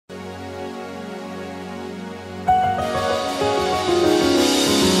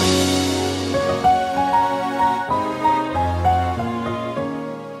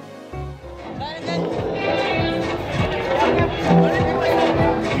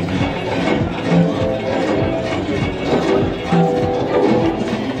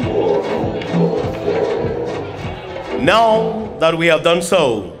Now that we have done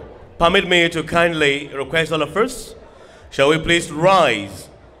so, permit me to kindly request all of us, shall we please rise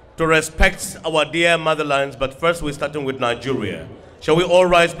to respect our dear motherlands, but first we're starting with Nigeria. Shall we all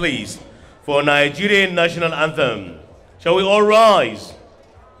rise, please, for Nigerian national anthem? Shall we all rise?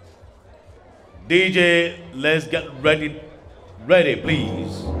 DJ, let's get ready,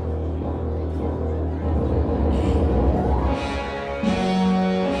 please.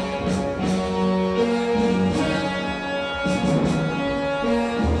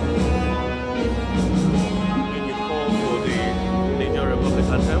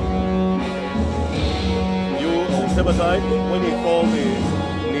 Step aside when you call the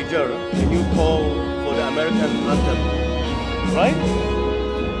Niger, and you call for the American anthem, right?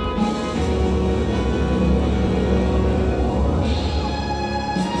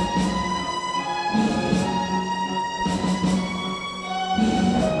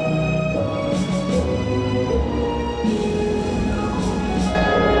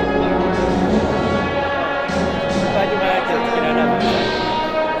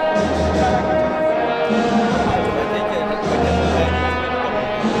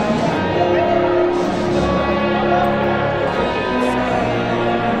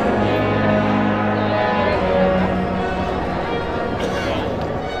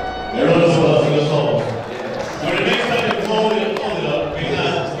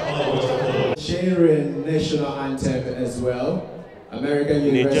 National anthem as well. American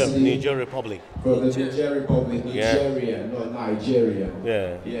University. Niger Republic. For the Niger Republic, Nigeria, not Nigeria.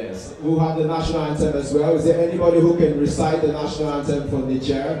 Yeah. Yes. Who have the national anthem as well? Is there anybody who can recite the national anthem for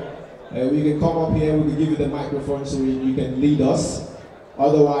Niger? We can come up here, we can give you the microphone so you can lead us.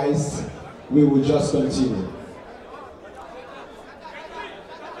 Otherwise, we will just continue.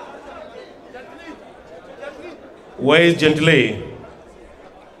 Where is Gently?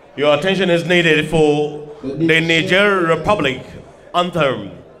 Your attention is needed for the Niger Republic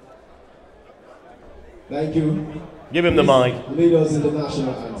anthem. Thank you. Give him the mic. Lead us in the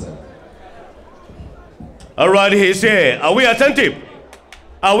national anthem. All right, he's here. Are we attentive?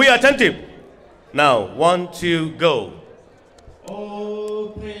 Are we attentive? Now, 1, 2, go.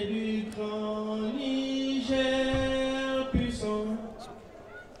 Auprès du grand Niger puissant,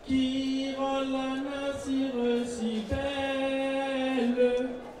 qui rend la nature si belle,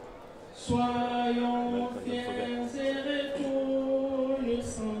 soyons fiers et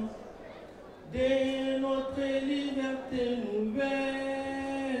reconnaissants de notre liberté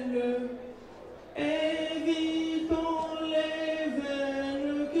nouvelle. Évitons les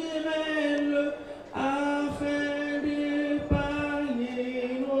vaines querelles afin d'épargner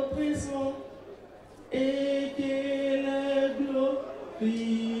notre sang et que les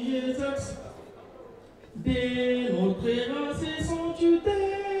glorieux axes de notre race sont tutelles.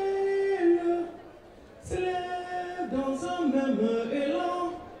 Dans un même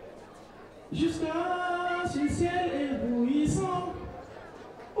élan, jusqu'à ce ciel éblouissant,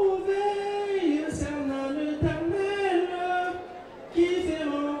 où veille cernant l'éternel, qui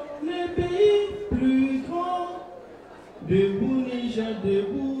fera le pays plus grand. Debout, Niger,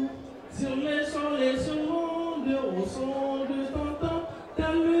 debout, sur les champs, les secondes, au son de t'entends,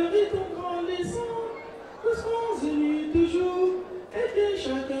 dans le rythme grandissant, tous unis toujours, et que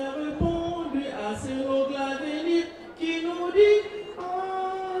chacun réponde à ses mots de l'avenir qui nous dit en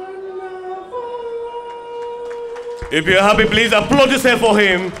avant. If you're happy, please applaud yourself for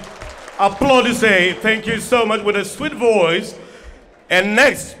him. Applaud to say thank you so much with a sweet voice. And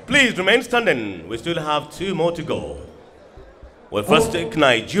next, please remain standing. We still have 2 more to go. We'll first take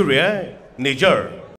Nigeria, Niger.